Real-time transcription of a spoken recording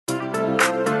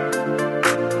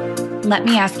Let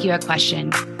me ask you a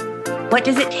question. What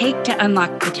does it take to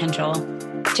unlock potential,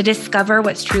 to discover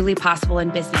what's truly possible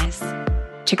in business,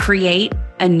 to create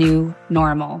a new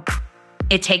normal?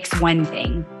 It takes one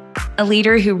thing: a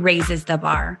leader who raises the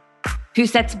bar, who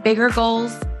sets bigger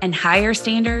goals and higher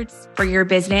standards for your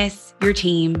business, your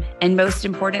team, and most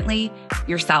importantly,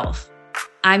 yourself.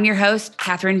 I'm your host,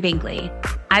 Catherine Bingley.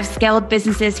 I've scaled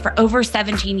businesses for over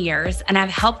 17 years, and I've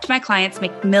helped my clients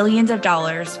make millions of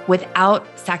dollars without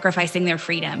sacrificing their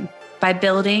freedom by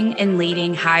building and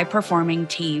leading high-performing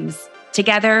teams.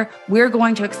 Together, we're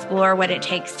going to explore what it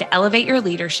takes to elevate your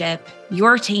leadership,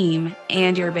 your team,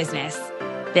 and your business.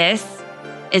 This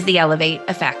is the Elevate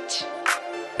Effect.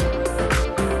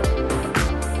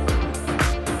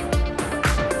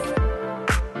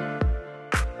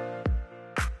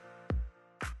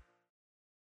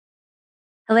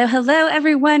 Hello,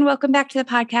 everyone. Welcome back to the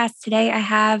podcast. Today, I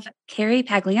have Carrie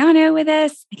Pagliano with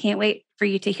us. I can't wait for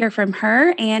you to hear from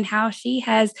her and how she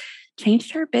has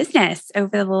changed her business over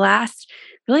the last,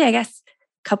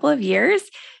 couple of years.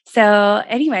 So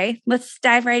anyway, let's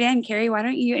dive right in. Carrie, why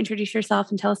don't you introduce yourself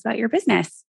and tell us about your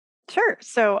business? Sure.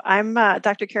 So I'm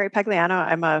Dr. Carrie Pagliano.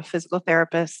 I'm a physical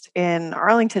therapist in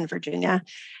Arlington, Virginia.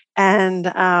 And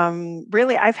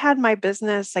really, I've had my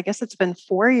business, I guess it's been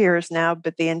 4 years now,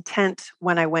 but the intent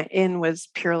when I went in was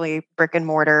purely brick and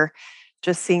mortar,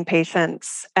 just seeing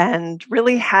patients, and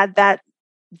really had that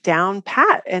down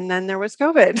pat. And then there was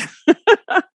COVID,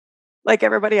 like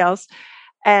everybody else.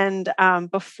 And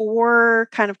before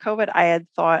kind of COVID, I had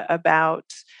thought about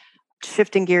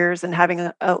shifting gears and having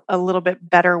a little bit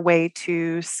better way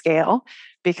to scale,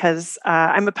 because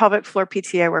I'm a pelvic floor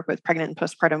PT. I work with pregnant and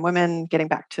postpartum women getting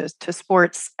back to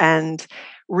sports, and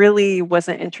really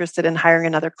wasn't interested in hiring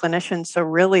another clinician. So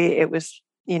really it was,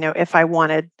 if I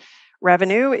wanted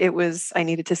revenue, I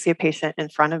needed to see a patient in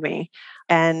front of me.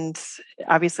 And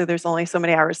obviously there's only so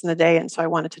many hours in the day. And so I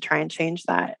wanted to try and change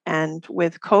that. And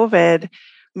with COVID,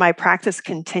 my practice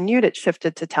continued. It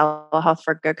shifted to telehealth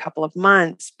for a good couple of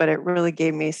months, but it really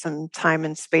gave me some time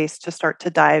and space to start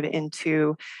to dive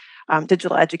into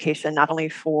digital education, not only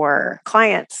for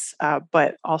clients,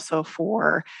 but also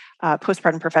for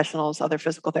postpartum professionals, other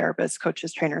physical therapists,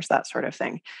 coaches, trainers, that sort of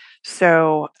thing.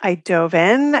 So I dove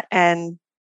in and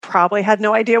probably had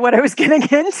no idea what I was getting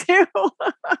into,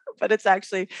 but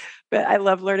I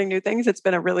love learning new things. It's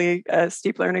been a really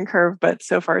steep learning curve, but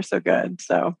so far so good.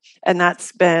 So, and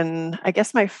that's been, I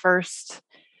guess my first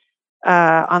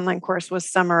online course was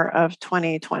summer of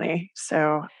 2020.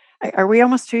 So are we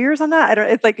almost 2 years on that?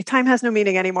 It's like time has no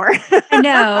meaning anymore. I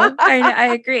know. I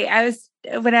agree.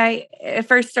 When I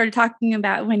first started talking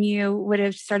about when you would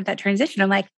have started that transition, I'm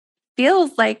like,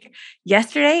 feels like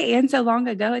yesterday and so long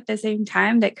ago at the same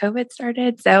time that COVID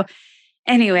started. So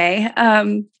anyway,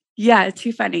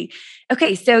 too funny.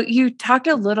 Okay. So you talked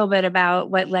a little bit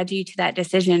about what led you to that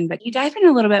decision, but you dive in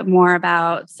a little bit more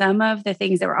about some of the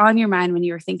things that were on your mind when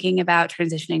you were thinking about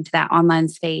transitioning to that online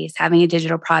space, having a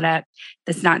digital product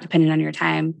that's not dependent on your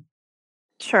time.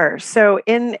 Sure. So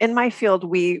in my field,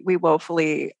 we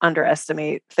woefully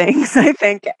underestimate things, I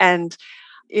think. And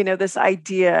this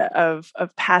idea of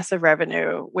passive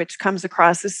revenue, which comes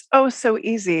across as, oh, so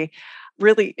easy,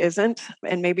 really isn't.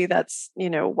 And maybe that's,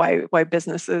 why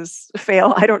businesses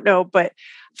fail. I don't know. But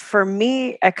for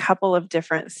me, a couple of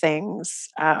different things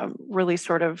really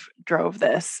sort of drove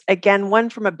this. Again, one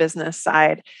from a business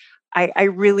side, I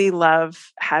really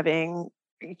love having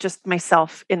just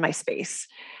myself in my space.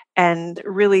 And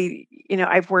really,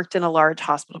 I've worked in a large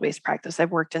hospital-based practice.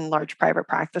 I've worked in large private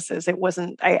practices.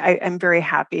 I'm very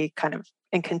happy kind of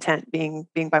and content being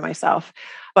by myself.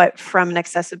 But from an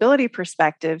accessibility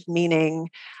perspective, meaning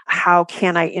how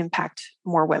can I impact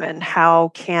more women? How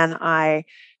can I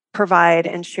provide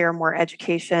and share more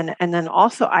education? And then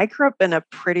also, I grew up in a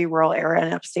pretty rural area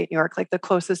in upstate New York. Like the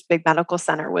closest big medical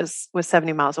center was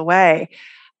 70 miles away.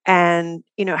 And,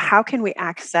 how could I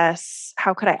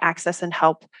access and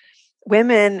help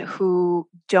women who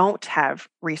don't have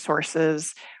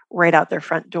resources right out their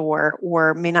front door,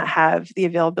 or may not have the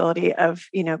availability of,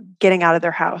 getting out of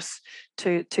their house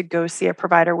to go see a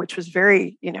provider, which was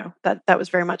very, that was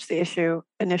very much the issue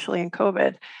initially in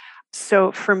COVID.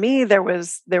 So for me, there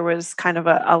was kind of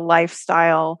a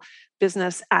lifestyle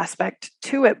business aspect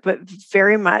to it, but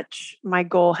very much my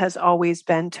goal has always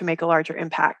been to make a larger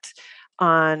impact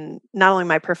on not only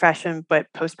my profession, but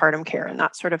postpartum care and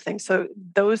that sort of thing. So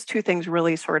those two things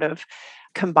really sort of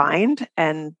combined,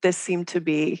 and this seemed to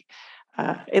be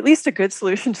at least a good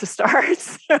solution to start.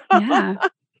 Yeah.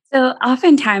 So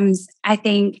oftentimes, I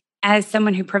think as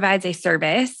someone who provides a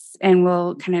service, and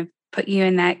we'll kind of put you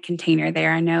in that container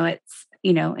there, I know it's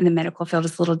in the medical field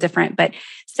is a little different, but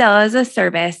still as a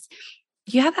service,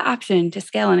 you have the option to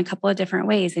scale in a couple of different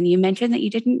ways. And you mentioned that you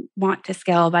didn't want to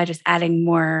scale by just adding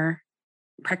more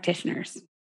practitioners.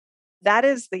 That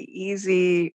is the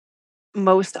easy,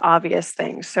 most obvious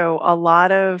thing. So a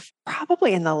lot of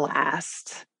probably in the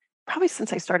last, probably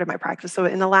since I started my practice, so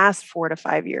in the last 4 to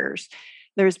 5 years,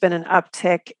 there's been an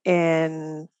uptick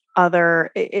in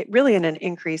it really in an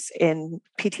increase in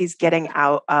PTs getting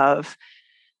out of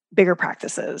bigger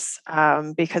practices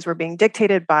because we're being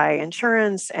dictated by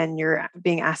insurance and you're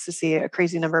being asked to see a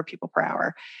crazy number of people per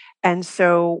hour. And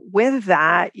so, with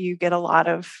that, you get a lot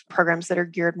of programs that are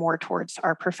geared more towards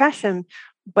our profession.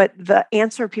 But the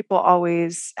answer people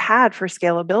always had for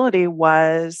scalability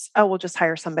was, oh, we'll just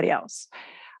hire somebody else.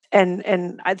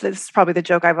 And this is probably the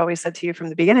joke I've always said to you from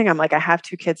the beginning. I'm like, I have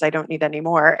 2 kids, I don't need any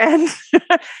more. And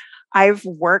I've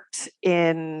worked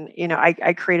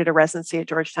I created a residency at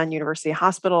Georgetown University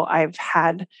Hospital. I've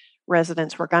had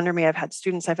residents work under me. I've had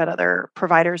students. I've had other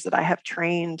providers that I have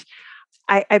trained.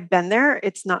 I've been there.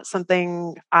 It's not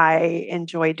something I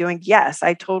enjoy doing. Yes,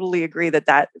 I totally agree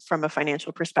that from a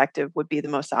financial perspective would be the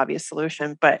most obvious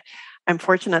solution. But I'm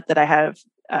fortunate that I have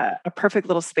a perfect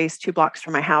little space 2 blocks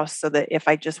from my house so that if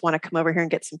I just want to come over here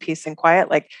and get some peace and quiet,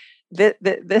 like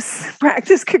this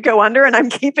practice could go under and I'm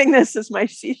keeping this as my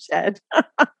she shed.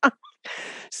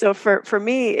 So for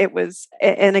me, it was,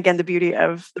 and again, the beauty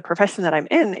of the profession that I'm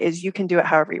in is you can do it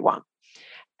however you want.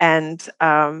 And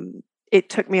it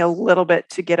took me a little bit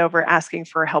to get over asking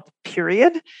for help,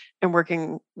 period, and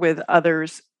working with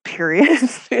others, period.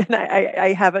 And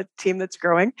I have a team that's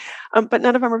growing, but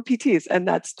none of them are PTs, and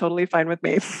that's totally fine with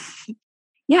me.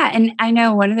 Yeah. And I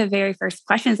know one of the very first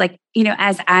questions,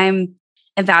 as I'm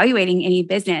evaluating any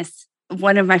business,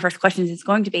 one of my first questions is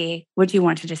going to be, would you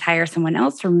want to just hire someone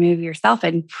else or remove yourself?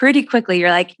 And pretty quickly you're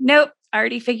like, nope,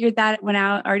 already figured that one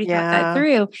out, already thought that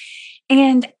through.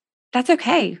 And that's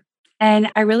okay.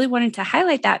 And I really wanted to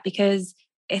highlight that because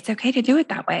it's okay to do it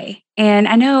that way. And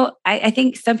I know, I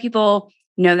think some people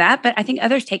know that, but I think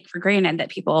others take for granted that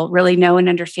people really know and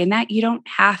understand that. You don't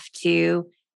have to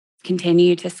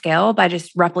continue to scale by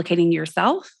just replicating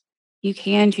yourself. You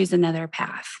can choose another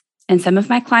path. And some of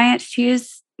my clients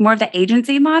choose more of the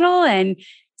agency model and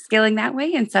scaling that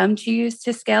way. And some choose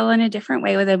to scale in a different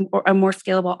way with a more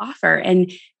scalable offer.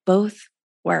 And both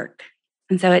work.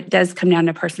 And so it does come down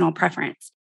to personal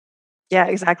preference. Yeah,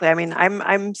 exactly. I mean,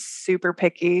 I'm super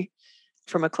picky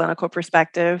from a clinical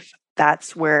perspective.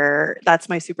 That's my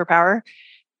superpower.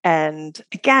 And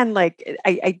again, like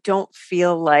I don't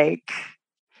feel like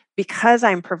because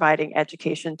I'm providing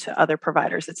education to other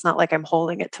providers, it's not like I'm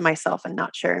holding it to myself and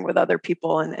not sharing with other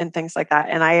people and things like that.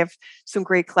 And I have some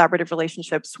great collaborative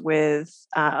relationships with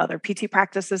other PT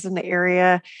practices in the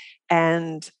area.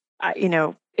 And,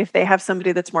 if they have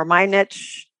somebody that's more my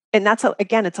niche, and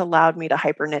again, it's allowed me to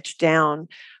hyper niche down.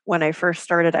 When I first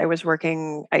started,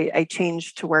 I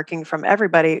changed to working with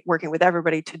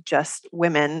everybody to just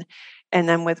women. And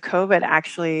then with COVID,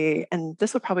 actually, and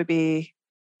this will probably be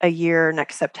a year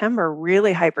next September,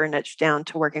 really hyper niche down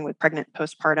to working with pregnant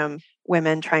postpartum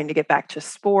women trying to get back to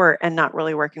sport and not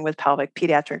really working with pelvic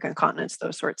pediatric incontinence,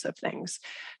 those sorts of things.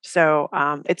 So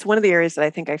it's one of the areas that I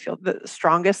think I feel the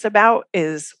strongest about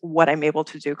is what I'm able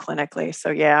to do clinically. So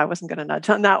yeah, I wasn't going to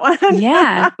nudge on that one.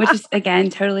 Yeah, which is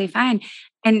again totally fine.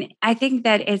 And I think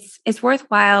that it's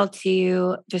worthwhile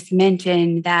to just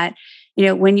mention that,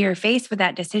 when you're faced with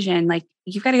that decision, like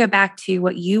you've got to go back to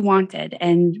what you wanted.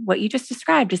 And what you just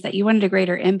described is that you wanted a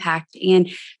greater impact.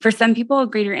 And for some people, a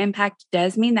greater impact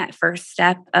does mean that first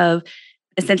step of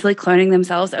essentially cloning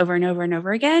themselves over and over and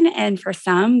over again. And for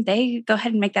some, they go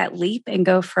ahead and make that leap and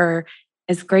go for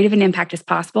as great of an impact as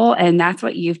possible. And that's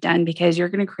what you've done because you're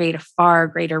going to create a far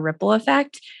greater ripple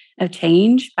effect of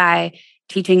change by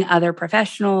teaching other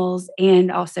professionals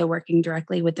and also working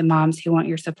directly with the moms who want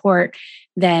your support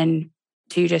than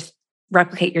to just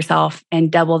replicate yourself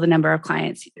and double the number of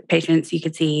patients you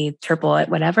could see, triple it,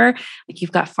 whatever. Like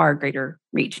you've got far greater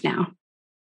reach now.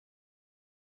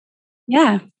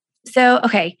 Yeah. So,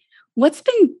 okay. What's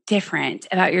been different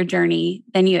about your journey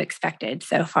than you expected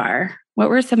so far? What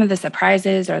were some of the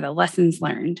surprises or the lessons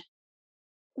learned?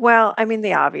 Well, I mean,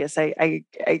 the obvious. I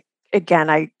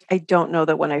don't know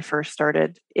that when I first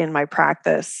started in my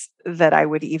practice that I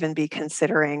would even be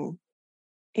considering,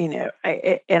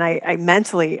 I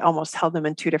mentally almost held them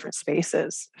in 2 different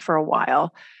spaces for a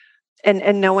while,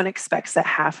 and no one expects that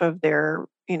half of their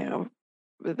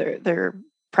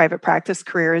private practice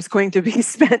career is going to be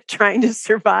spent trying to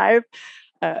survive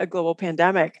a global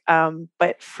pandemic.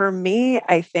 But for me,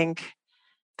 I think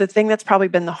the thing that's probably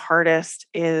been the hardest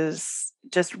is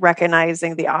just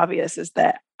recognizing the obvious is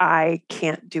that I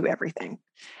can't do everything.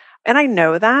 And I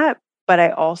know that, but I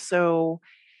also,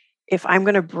 if I'm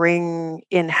going to bring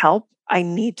in help, I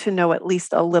need to know at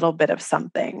least a little bit of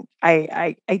something.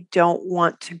 I don't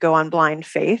want to go on blind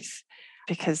faith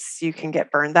because you can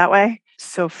get burned that way.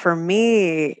 So for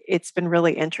me, it's been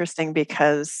really interesting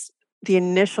because the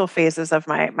initial phases of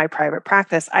my private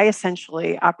practice, I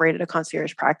essentially operated a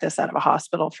concierge practice out of a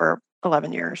hospital for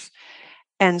 11 years.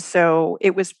 And so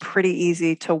it was pretty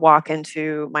easy to walk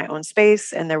into my own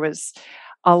space, and there was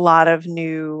a lot of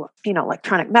new,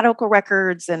 electronic medical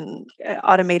records and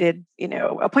automated,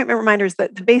 appointment reminders,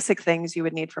 that the basic things you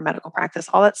would need for medical practice.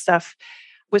 All that stuff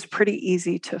was pretty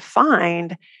easy to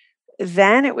find.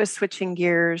 Then it was switching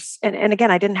gears. And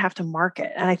again, I didn't have to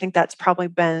market. And I think that's probably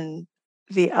been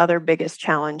the other biggest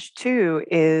challenge too,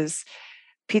 is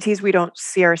PTs, we don't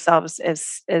see ourselves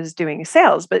as doing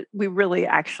sales, but we really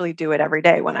actually do it every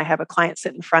day. When I have a client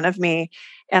sit in front of me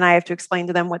and I have to explain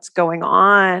to them what's going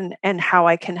on and how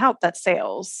I can help, that's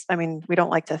sales. I mean, we don't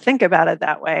like to think about it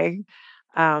that way,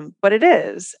 but it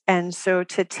is. And so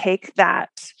to take that,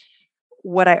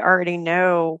 what I already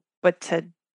know, but to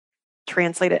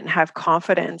translate it and have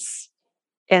confidence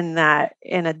in that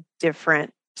in a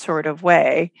different sort of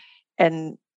way,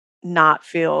 and not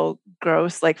feel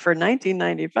gross like for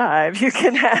 1995 you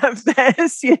can have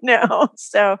this.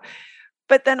 So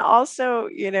but then also,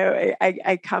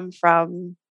 I come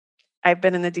from, I've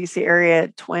been in the DC area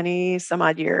 20 some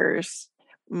odd years.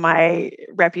 My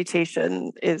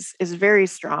reputation is very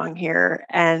strong here,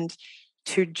 and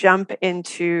to jump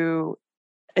into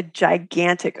a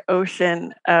gigantic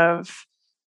ocean of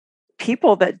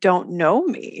people that don't know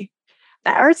me,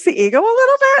 that hurts the ego a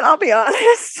little bit, I'll be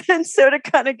honest. And so to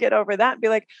kind of get over that and be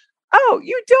like, oh,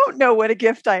 you don't know what a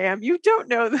gift I am. You don't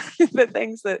know the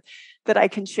things that I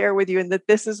can share with you, and that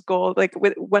this is gold. Like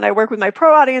when I work with my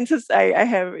pro audiences, I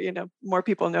have, more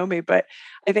people know me, but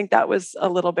I think that was a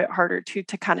little bit harder too,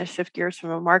 to kind of shift gears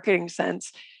from a marketing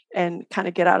sense and kind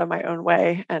of get out of my own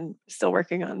way, and still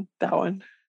working on that one.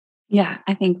 Yeah,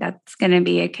 I think that's going to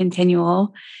be a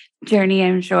continual journey,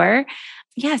 I'm sure.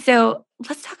 Yeah. So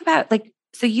let's talk about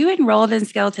so you enrolled in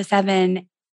Scale to Seven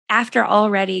after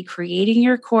already creating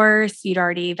your course. You'd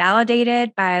already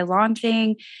validated by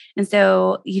launching. And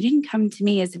so you didn't come to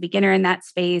me as a beginner in that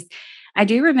space. I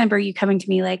do remember you coming to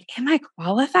me like, am I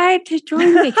qualified to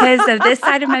join because of this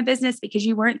side of my business? Because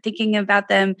you weren't thinking about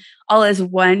them all as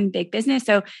one big business.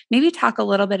 So maybe talk a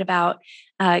little bit about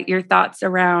your thoughts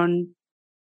around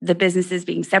the businesses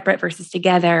being separate versus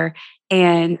together,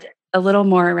 and a little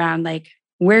more around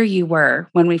where you were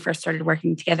when we first started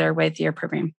working together with your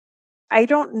program. I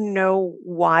don't know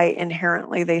why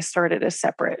inherently they started as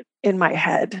separate in my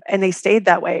head, and they stayed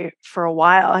that way for a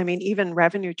while. I mean, even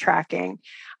revenue tracking,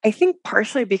 I think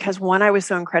partially because one, I was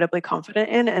so incredibly confident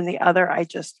in, and the other, I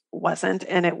just wasn't,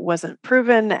 and it wasn't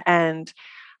proven, and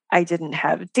I didn't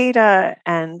have data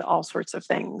and all sorts of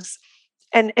things.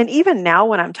 And even now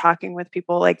when I'm talking with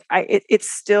people, it's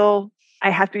still, I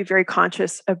have to be very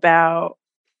conscious about,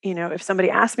 if somebody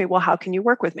asks me, well, how can you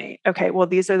work with me? Okay, well,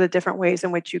 these are the different ways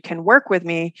in which you can work with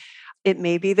me. It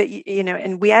may be that,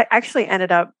 and we actually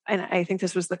ended up, and I think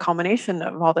this was the culmination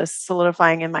of all this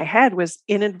solidifying in my head, was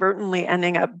inadvertently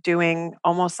ending up doing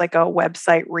almost like a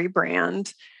website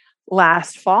rebrand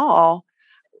last fall,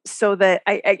 so that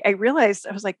I realized,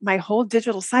 I was like, my whole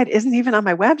digital side isn't even on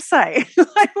my website.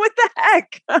 Like, what the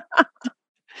heck?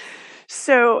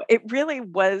 So it really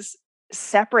was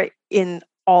separate in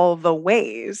all the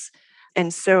ways.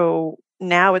 And so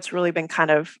now it's really been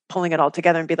kind of pulling it all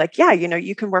together and be like, yeah,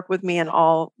 you can work with me in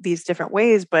all these different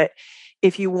ways. But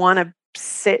if you want to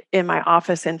sit in my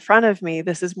office in front of me,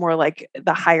 this is more like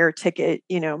the higher ticket,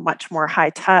 much more high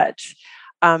touch,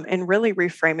 and really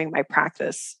reframing my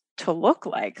practice to look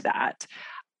like that.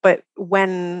 But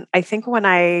when I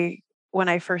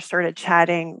first started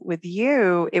chatting with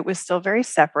you, it was still very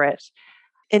separate.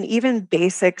 And even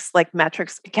basics like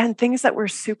metrics, again, things that were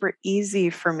super easy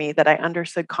for me, that I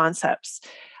understood concepts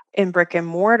in brick and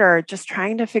mortar, just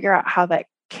trying to figure out how that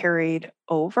carried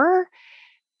over.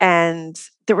 And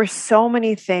there were so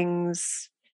many things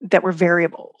that were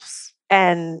variables.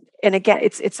 And again,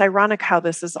 it's ironic how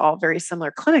this is all very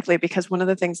similar clinically, because one of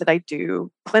the things that I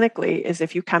do clinically is,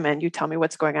 if you come in, you tell me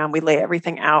what's going on, we lay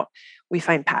everything out, we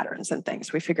find patterns and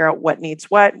things, we figure out what needs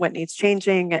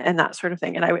changing, and that sort of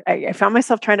thing. And I found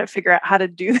myself trying to figure out how to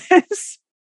do this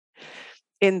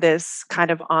in this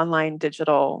kind of online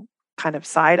digital kind of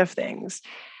side of things.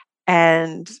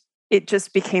 And it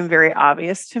just became very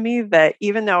obvious to me that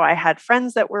even though I had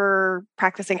friends that were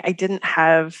practicing, I didn't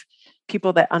have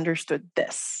people that understood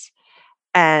this.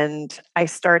 And I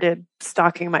started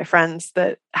stalking my friends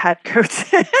that had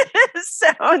coaches. So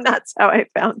that's how I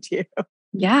found you.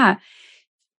 Yeah.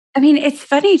 I mean, it's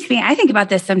funny to me. I think about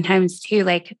this sometimes too.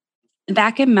 Like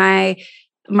back in my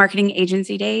marketing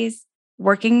agency days,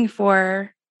 working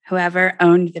for whoever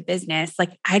owned the business,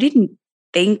 like I didn't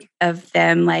think of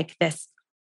them like this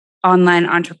online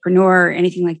entrepreneur or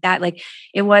anything like that. Like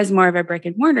it was more of a brick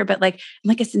and mortar, but like, I'm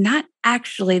like, it's not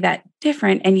actually that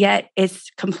different. And yet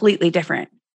it's completely different.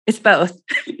 It's both.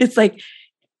 It's like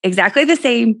exactly the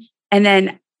same. And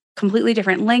then completely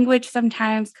different language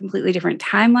sometimes, completely different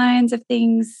timelines of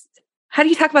things. How do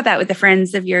you talk about that with the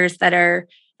friends of yours that are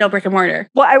still brick and mortar?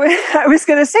 Well, I was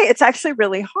going to say it's actually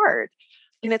really hard.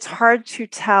 And it's hard to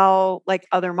tell like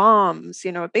other moms,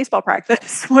 at baseball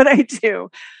practice, what I do.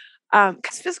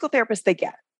 Because physical therapists,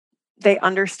 they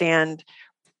understand,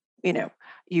 you know,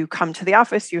 you come to the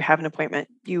office, you have an appointment,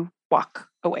 you walk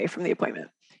away from the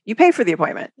appointment. You pay for the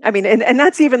appointment. I mean, and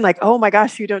that's even like, oh my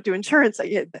gosh, you don't do insurance.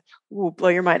 Will blow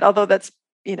your mind. Although that's,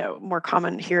 more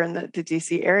common here in the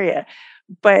DC area.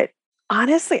 But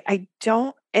honestly, I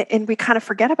don't, and we kind of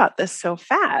forget about this so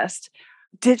fast.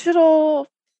 Digital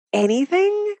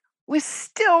anything was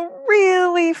still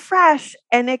really fresh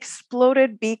and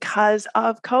exploded because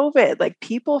of COVID. Like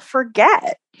people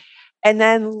forget. And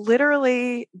then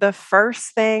literally the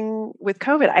first thing with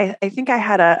COVID, I think I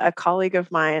had a colleague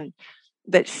of mine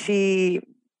that she's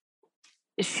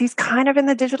kind of in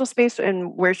the digital space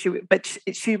and where she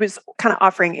was kind of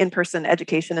offering in-person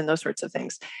education and those sorts of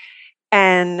things.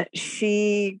 And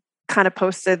she kind of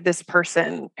posted this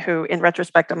person who in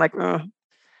retrospect, I'm like,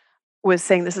 was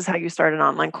saying this is how you start an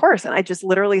online course. And I just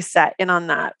literally sat in on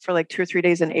that for like 2 or 3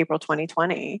 days in April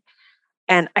 2020.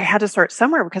 And I had to start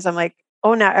somewhere because I'm like,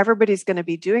 oh, now everybody's going to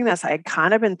be doing this. I had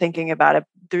kind of been thinking about it.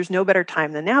 There's no better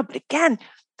time than now. But again,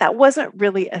 that wasn't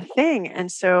really a thing.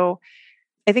 And so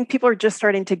I think people are just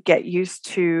starting to get used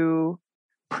to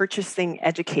purchasing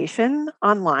education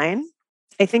online.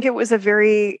 I think it was a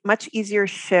very much easier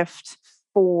shift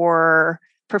for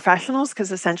professionals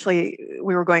because essentially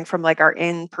we were going from like our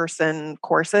in-person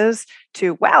courses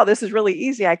to, wow, this is really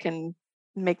easy. I can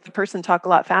make the person talk a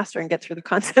lot faster and get through the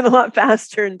content a lot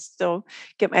faster and still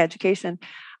get my education.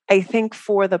 I think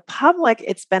for the public,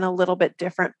 it's been a little bit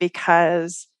different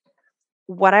because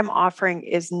what I'm offering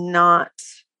is not,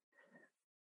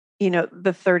 the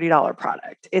 $30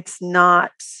 product. It's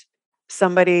not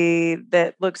somebody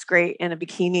that looks great in a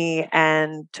bikini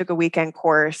and took a weekend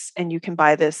course and you can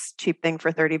buy this cheap thing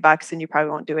for $30 and you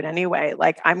probably won't do it anyway.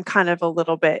 Like I'm kind of a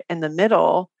little bit in the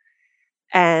middle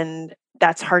and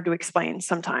that's hard to explain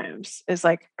sometimes. It's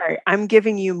like, all right, I'm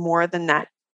giving you more than that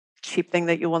cheap thing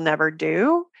that you will never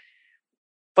do,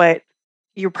 but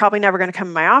you're probably never going to come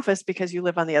in my office because you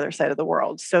live on the other side of the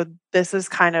world. So this is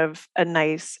kind of a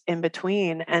nice in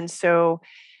between. And so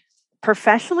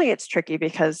professionally, it's tricky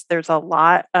because there's a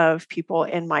lot of people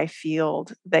in my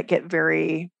field that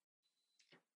they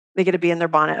get to be in their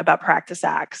bonnet about practice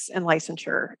acts and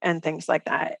licensure and things like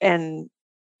that. And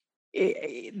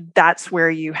that's where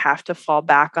you have to fall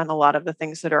back on a lot of the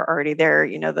things that are already there.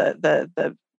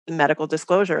 The medical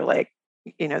disclosure, like,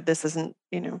 this isn't,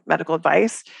 medical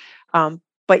advice,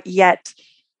 but yet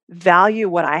value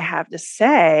what I have to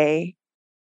say,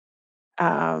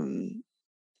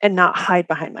 and not hide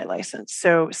behind my license.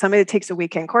 So somebody that takes a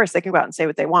weekend course, they can go out and say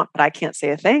what they want, but I can't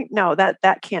say a thing. No,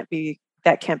 that can't be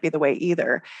the way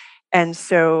either. And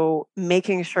so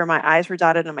making sure my I's were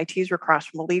dotted and my T's were crossed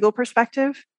from a legal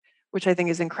perspective, which I think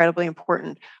is incredibly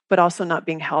important, but also not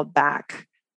being held back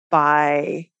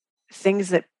by things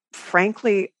that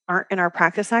frankly aren't in our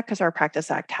Practice Act because our Practice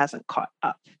Act hasn't caught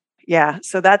up. Yeah.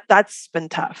 So that's been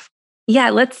tough. Yeah,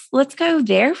 let's go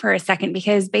there for a second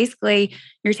because basically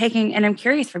you're taking, and I'm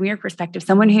curious from your perspective,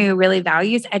 someone who really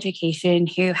values education,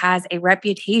 who has a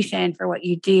reputation for what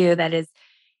you do that is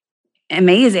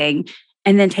amazing,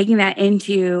 and then taking that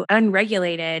into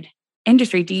unregulated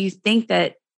industry. Do you think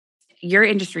that your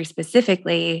industry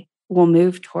specifically will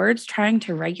move towards trying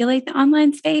to regulate the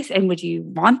online space? And would you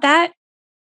want that?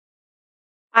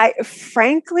 I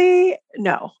frankly,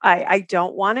 no, I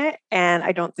don't want it. And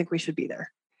I don't think we should be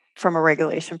there from a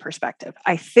regulation perspective.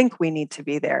 I think we need to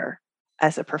be there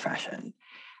as a profession.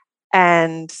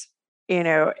 And,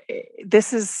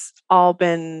 this has all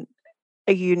been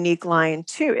a unique line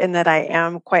too, in that I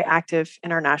am quite active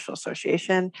in our national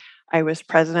association. I was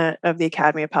president of the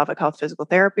Academy of Pelvic Health Physical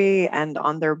Therapy and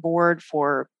on their board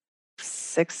for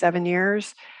 6, 7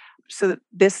 years. So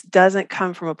this doesn't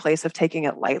come from a place of taking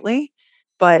it lightly,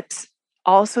 but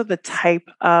also the type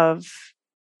of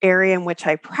area in which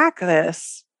I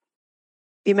practice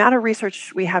the amount of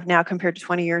research we have now compared to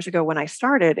 20 years ago when I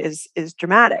started is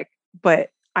dramatic. But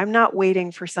I'm not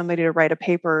waiting for somebody to write a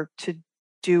paper to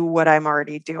do what I'm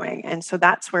already doing. And so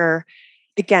that's where,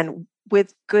 again,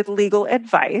 with good legal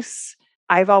advice,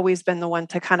 I've always been the one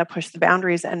to kind of push the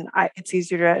boundaries. And it's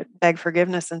easier to beg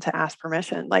forgiveness than to ask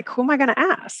permission. Like, who am I going to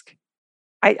ask?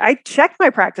 I checked my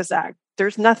Practice Act.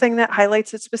 There's nothing that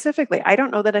highlights it specifically. I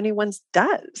don't know that anyone's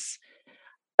does.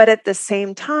 But at the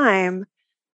same time,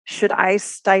 should I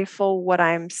stifle what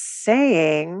I'm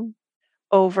saying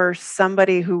over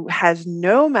somebody who has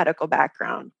no medical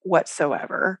background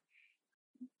whatsoever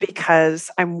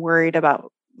because I'm worried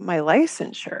about my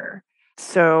licensure?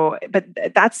 So, but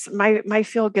that's my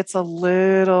field gets a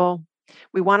little,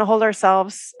 we want to hold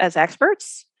ourselves as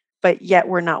experts, but yet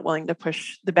we're not willing to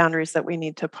push the boundaries that we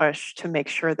need to push to make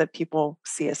sure that people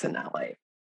see us in that light.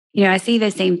 I see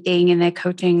the same thing in the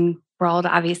coaching world.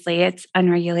 Obviously, it's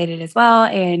unregulated as well.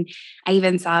 And I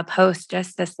even saw a post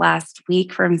just this last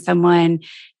week from someone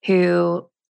who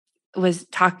was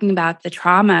talking about the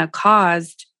trauma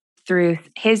caused through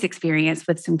his experience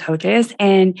with some coaches.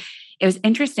 And it was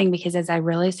interesting because as I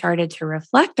really started to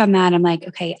reflect on that, I'm like,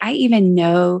 okay, I even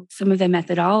know some of the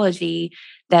methodology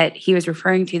that he was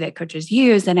referring to that coaches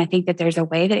use. And I think that there's a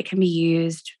way that it can be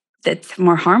used that's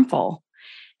more harmful.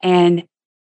 And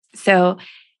so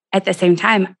at the same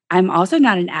time, I'm also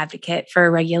not an advocate for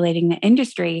regulating the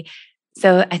industry.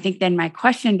 So I think then my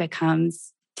question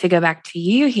becomes, to go back to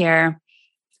you here,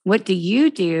 what do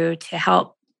you do to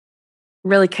help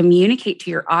really communicate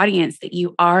to your audience that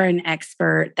you are an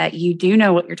expert, that you do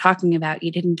know what you're talking about?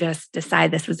 You didn't just decide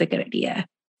this was a good idea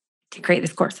to create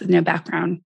this course with no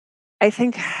background. I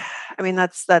think,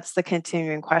 that's the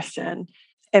continuing question.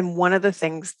 And one of the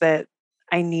things that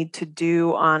I need to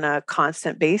do on a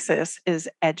constant basis is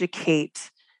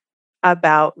educate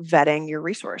about vetting your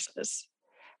resources.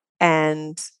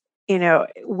 And,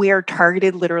 we are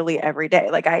targeted literally every day.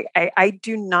 Like I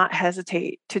do not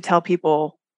hesitate to tell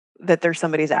people that they're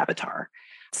somebody's avatar.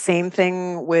 Same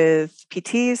thing with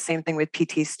PTs, same thing with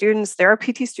PT students. There are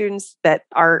PT students that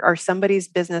are somebody's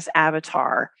business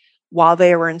avatar while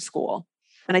they were in school.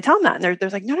 And I tell them that, and they're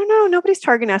like, no, nobody's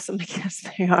targeting us. I'm like, yes,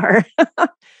 they are.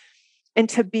 And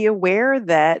to be aware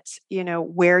that,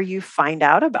 where you find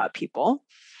out about people.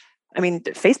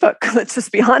 Facebook, let's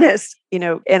just be honest,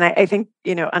 and I think,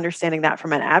 understanding that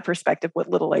from an ad perspective, what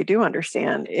little I do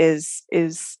understand is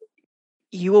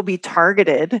you will be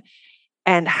targeted.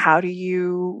 And how do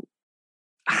you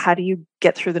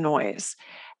get through the noise?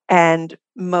 And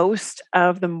most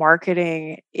of the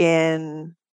marketing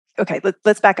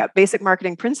let's back up. Basic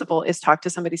marketing principle is talk to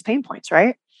somebody's pain points,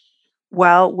 right?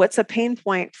 Well, what's a pain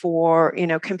point for,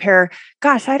 compare,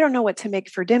 gosh, I don't know what to make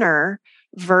for dinner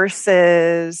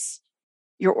versus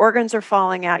your organs are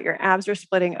falling out, your abs are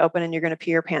splitting open, and you're going to pee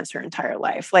your pants your entire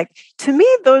life. Like, to me,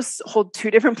 those hold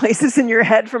two different places in your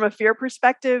head from a fear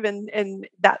perspective and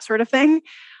that sort of thing,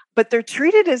 but they're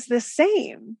treated as the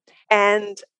same.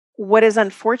 And what is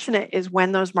unfortunate is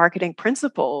when those marketing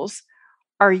principles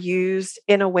are used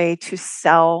in a way to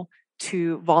sell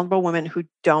to vulnerable women who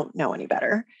don't know any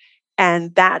better.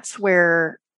 And that's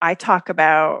where I talk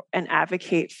about and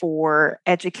advocate for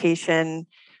education.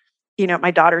 My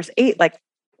daughter's 8, like,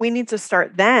 we need to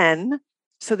start then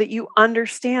so that you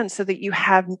understand, so that you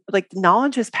have, like,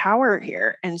 knowledge is power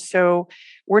here. And so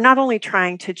we're not only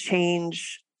trying to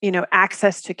change,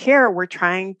 access to care, we're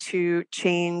trying to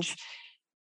change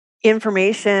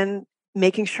information,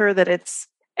 making sure that it's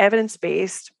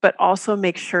evidence-based, but also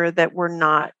make sure that we're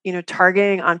not,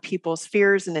 targeting on people's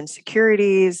fears and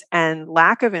insecurities and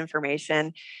lack of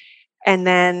information. And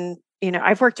then,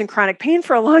 I've worked in chronic pain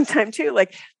for a long time too.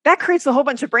 Like, that creates a whole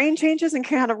bunch of brain changes and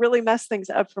can kind of really mess things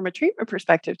up from a treatment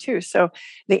perspective too. So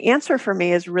the answer for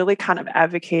me is really kind of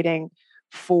advocating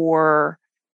for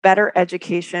better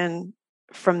education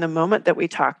from the moment that we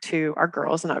talk to our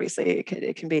girls. And obviously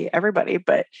it can be everybody.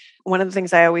 But one of the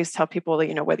things I always tell people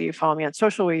that, whether you follow me on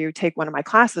social or you take one of my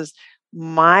classes,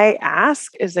 my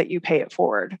ask is that you pay it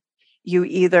forward. You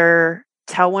either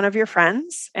tell one of your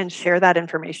friends and share that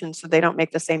information so they don't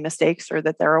make the same mistakes or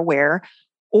that they're aware.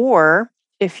 Or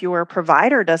if your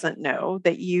provider doesn't know,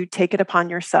 that you take it upon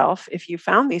yourself, if you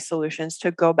found these solutions,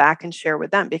 to go back and share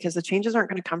with them, because the changes aren't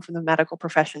going to come from the medical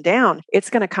profession down. It's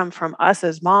going to come from us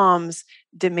as moms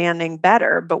demanding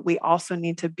better, but we also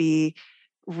need to be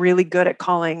really good at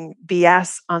calling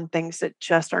BS on things that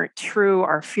just aren't true,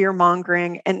 are fear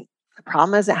mongering. And the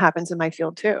problem is it happens in my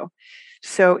field too.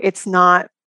 So it's not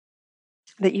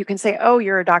that you can say, oh,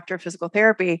 you're a doctor of physical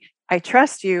therapy. I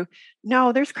trust you.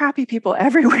 No, there's crappy people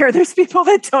everywhere. There's people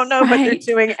that don't know what they're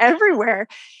doing everywhere.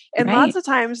 And lots of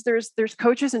times there's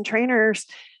coaches and trainers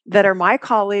that are my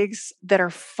colleagues that are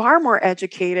far more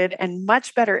educated and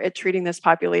much better at treating this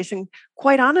population,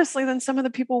 quite honestly, than some of the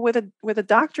people with a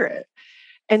doctorate.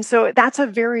 And so that's a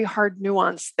very hard,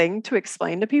 nuanced thing to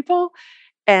explain to people.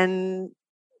 And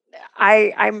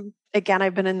I've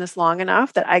been in this long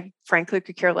enough that I frankly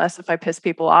could care less if I piss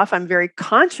people off. I'm very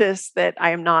conscious that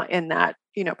I am not in that,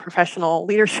 professional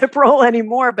leadership role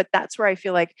anymore, but that's where I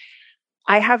feel like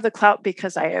I have the clout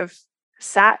because I have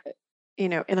sat,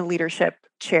 in a leadership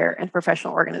chair in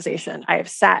professional organization. I have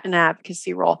sat in an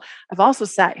advocacy role. I've also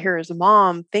sat here as a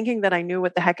mom thinking that I knew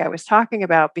what the heck I was talking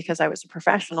about because I was a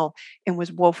professional and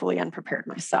was woefully unprepared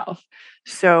myself.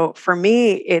 So for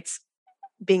me, it's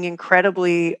being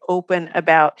incredibly open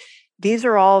about these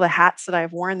are all the hats that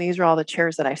I've worn. These are all the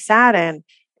chairs that I've sat in.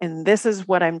 And this is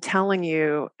what I'm telling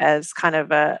you as kind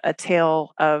of a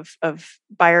tale of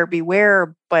buyer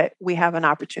beware, but we have an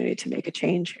opportunity to make a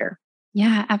change here.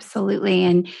 Yeah, absolutely.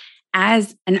 And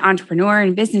as an entrepreneur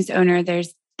and business owner,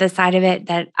 there's the side of it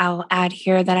that I'll add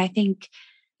here that I think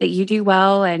that you do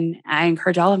well, and I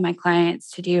encourage all of my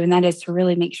clients to do, and that is to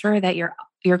really make sure that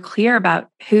you're clear about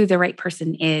who the right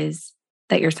person is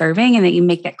that you're serving, and that you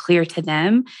make that clear to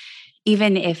them,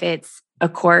 even if it's a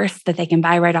course that they can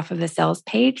buy right off of the sales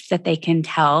page, that they can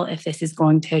tell if this is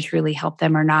going to truly help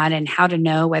them or not, and how to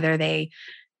know whether they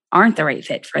aren't the right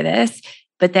fit for this.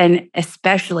 But then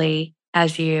especially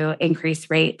as you increase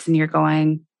rates and you're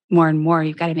going more and more,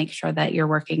 you've got to make sure that you're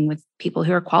working with people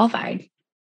who are qualified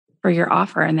for your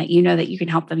offer and that you know that you can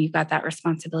help them. You've got that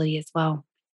responsibility as well.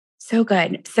 So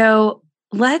good. So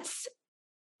let's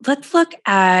look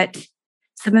at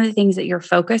some of the things that you're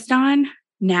focused on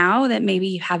now that maybe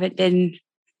you haven't been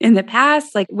in the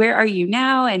past. Like, where are you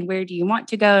now and where do you want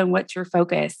to go and what's your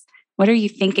focus? What are you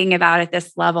thinking about at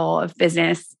this level of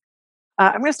business?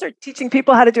 I'm going to start teaching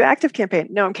people how to do active campaign.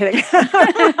 No, I'm kidding.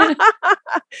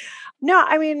 No,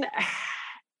 I mean,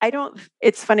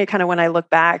 it's funny kind of when I look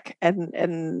back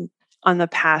and on the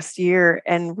past year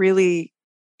and really,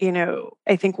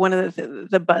 I think one of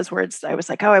the buzzwords, I was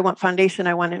like, oh, I want foundation.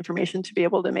 I want information to be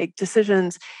able to make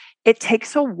decisions. It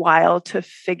takes a while to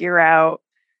figure out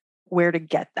where to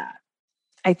get that.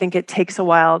 I think it takes a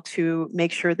while to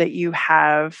make sure that you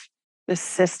have the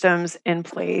systems in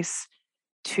place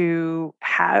to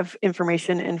have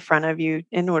information in front of you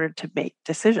in order to make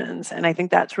decisions. And I think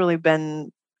that's really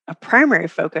been a primary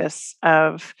focus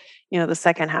of, the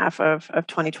second half of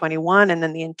 2021. And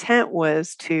then the intent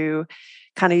was to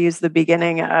kind of use the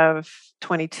beginning of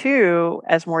 22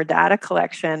 as more data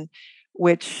collection,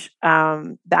 which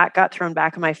that got thrown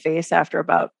back in my face after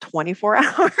about 24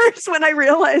 hours when I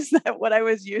realized that what I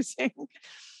was using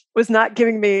was not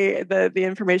giving me the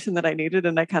information that I needed.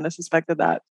 And I kind of suspected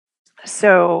that.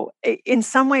 So in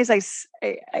some ways,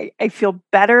 I feel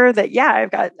better that, yeah,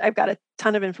 I've got a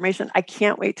ton of information. I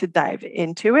can't wait to dive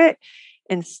into it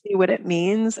and see what it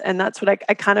means. And that's what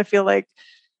I kind of feel like,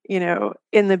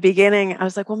 in the beginning, I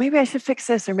was like, well, maybe I should fix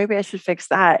this or maybe I should fix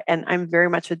that. And I'm very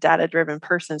much a data-driven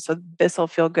person. So this will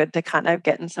feel good to kind of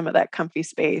get in some of that comfy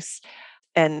space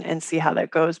and see how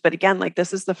that goes. But again, like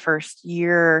this is the first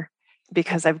year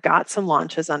because I've got some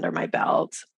launches under my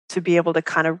belt to be able to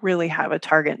kind of really have a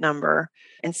target number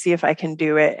and see if I can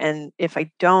do it. And if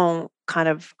I don't, kind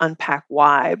of unpack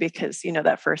why, because,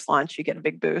 that first launch, you get a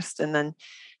big boost and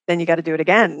then you got to do it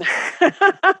again.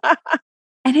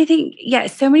 And I think,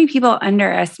 so many people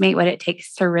underestimate what it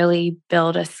takes to really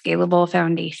build a scalable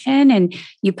foundation. And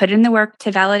you put in the work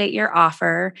to validate your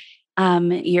offer.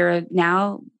 You're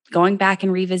now going back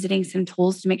and revisiting some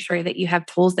tools to make sure that you have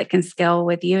tools that can scale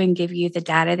with you and give you the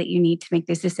data that you need to make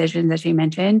these decisions, as you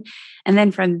mentioned. And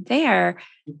then from there,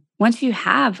 once you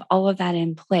have all of that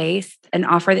in place, an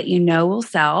offer that will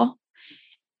sell,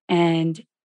 and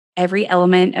every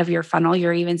element of your funnel,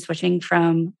 you're even switching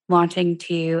from launching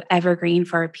to evergreen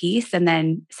for a piece. And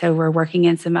then, so we're working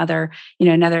in some other,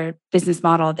 another business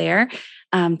model there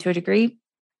to a degree.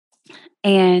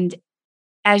 And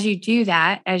as you do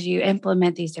that, as you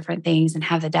implement these different things and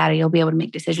have the data, you'll be able to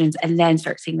make decisions and then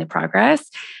start seeing the progress.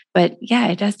 But yeah,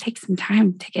 it does take some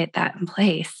time to get that in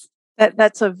place.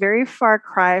 That's a very far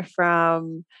cry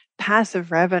from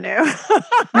passive revenue.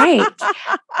 Right.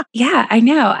 Yeah, I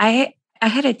know. I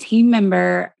had a team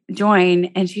member join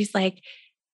and she's like,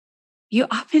 you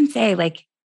often say like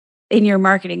in your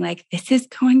marketing, like, this is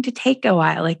going to take a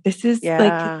while. Like, this is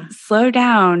like, slow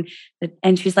down.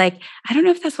 And she's like, I don't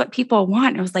know if that's what people want.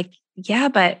 And I was like, yeah,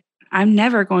 but I'm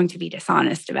never going to be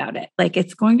dishonest about it. Like,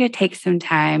 it's going to take some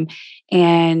time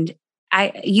and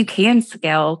you can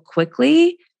scale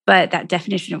quickly, But that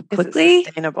definition of Is it quickly,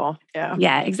 sustainable? Yeah.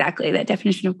 Yeah, exactly. That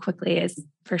definition of quickly is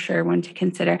for sure one to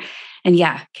consider. And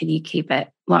yeah, can you keep it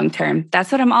long term?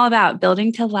 That's what I'm all about,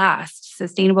 building to last,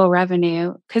 sustainable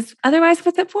revenue, because otherwise,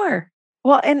 what's it for?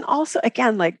 Well, and also,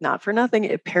 again, like not for nothing,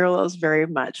 it parallels very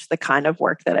much the kind of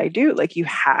work that I do. Like you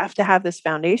have to have this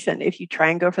foundation. If you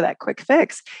try and go for that quick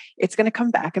fix, it's going to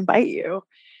come back and bite you.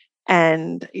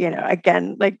 And,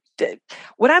 again, like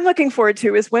what I'm looking forward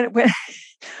to is when do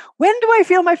I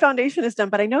feel my foundation is done?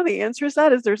 But I know the answer is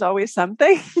there's always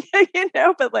something,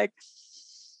 but like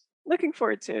looking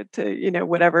forward to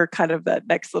whatever kind of that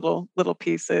next little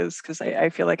piece is, because I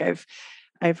feel like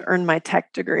I've earned my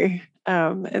tech degree.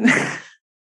 And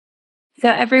So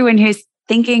everyone who's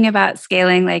thinking about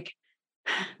scaling, like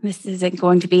this isn't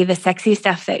going to be the sexy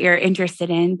stuff that you're interested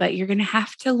in, but you're going to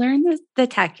have to learn the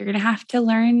tech. You're going to have to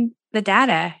learn the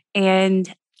data.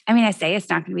 And I mean, I say it's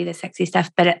not going to be the sexy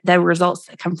stuff, but the results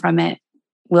that come from it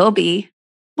will be.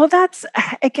 Well, that's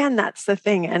the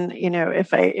thing. And,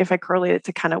 if I correlate it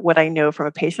to kind of what I know from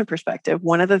a patient perspective,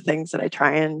 one of the things that I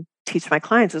try and teach my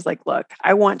clients is like, look,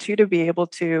 I want you to be able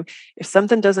to, if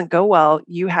something doesn't go well,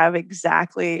 you have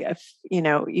exactly,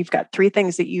 you've got 3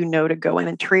 things that to go in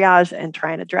and triage and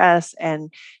try and address.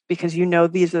 And because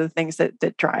these are the things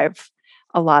that drive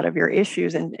a lot of your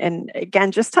issues. And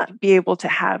again, just to be able to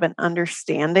have an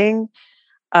understanding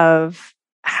of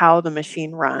how the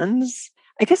machine runs.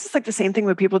 I guess it's like the same thing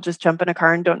when people just jump in a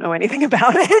car and don't know anything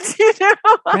about it,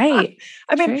 Right.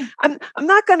 I mean, I'm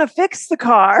not going to fix the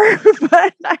car,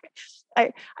 but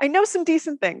I know some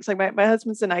decent things. Like my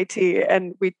husband's in IT,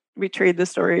 and we trade the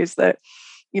stories that,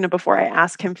 before I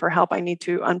ask him for help, I need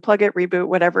to unplug it, reboot,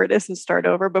 whatever it is, and start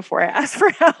over before I ask for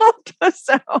help.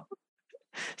 So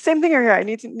same thing here. I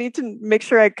need to make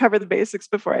sure I cover the basics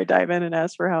before I dive in and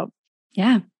ask for help.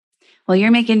 Yeah. Well,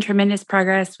 you're making tremendous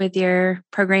progress with your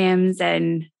programs,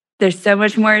 and there's so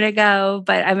much more to go,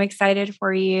 but I'm excited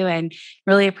for you and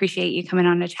really appreciate you coming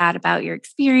on to chat about your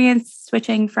experience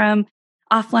switching from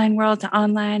offline world to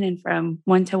online and from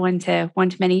one-to-one to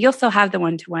one-to-many. You'll still have the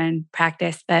one-to-one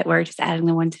practice, but we're just adding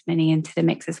the one-to-many into the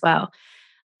mix as well.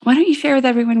 Why don't you share with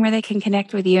everyone where they can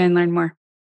connect with you and learn more?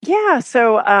 Yeah,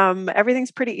 so everything's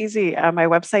pretty easy. My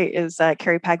website is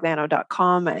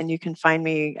carriepagliano.com, and you can find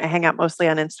me. I hang out mostly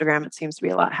on Instagram. It seems to be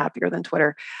a lot happier than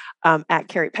Twitter, at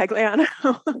Carrie Pagliano.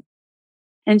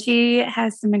 And she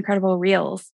has some incredible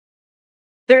reels.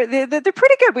 They're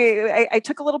pretty good. I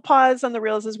took a little pause on the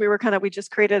reels as we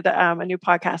just created a new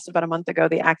podcast about a month ago,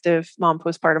 the Active Mom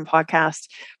Postpartum Podcast,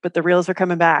 but the reels are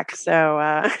coming back.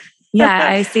 So yeah,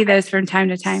 I see those from time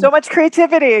to time. So much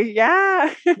creativity.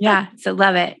 Yeah. Yeah. So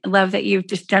love it. Love that you've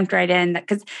just jumped right in,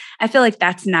 because I feel like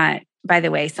that's not, by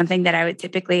the way, something that I would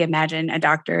typically imagine a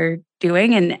doctor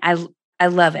doing. And I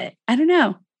love it. I don't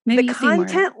know. Maybe the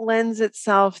content lends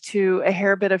itself to a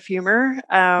hair bit of humor.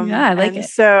 Yeah, I like it.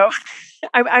 So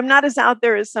I'm not as out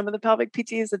there as some of the pelvic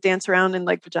PTs that dance around in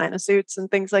like vagina suits and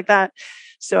things like that.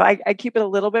 So I keep it a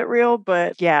little bit real,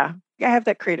 but yeah, I have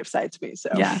that creative side to me. So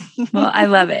yeah, well, I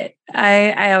love it.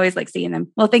 I always like seeing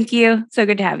them. Well, thank you. So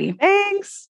good to have you.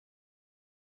 Thanks.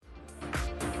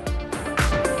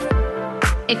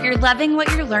 If you're loving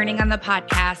what you're learning on the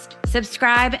podcast,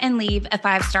 subscribe and leave a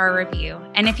 5-star review.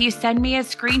 And if you send me a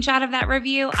screenshot of that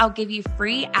review, I'll give you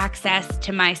free access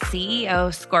to my CEO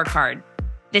scorecard.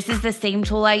 This is the same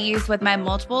tool I use with my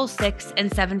multiple 6-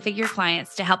 and 7-figure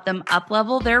clients to help them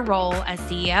up-level their role as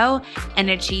CEO and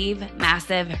achieve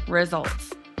massive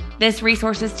results. This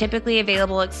resource is typically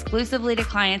available exclusively to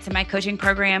clients in my coaching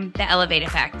program, The Elevate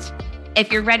Effect.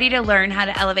 If you're ready to learn how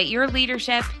to elevate your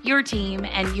leadership, your team,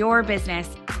 and your business,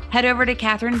 head over to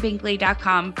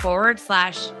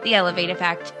katherinebinkley.com/The Elevate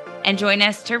Effect and join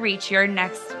us to reach your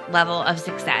next level of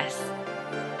success.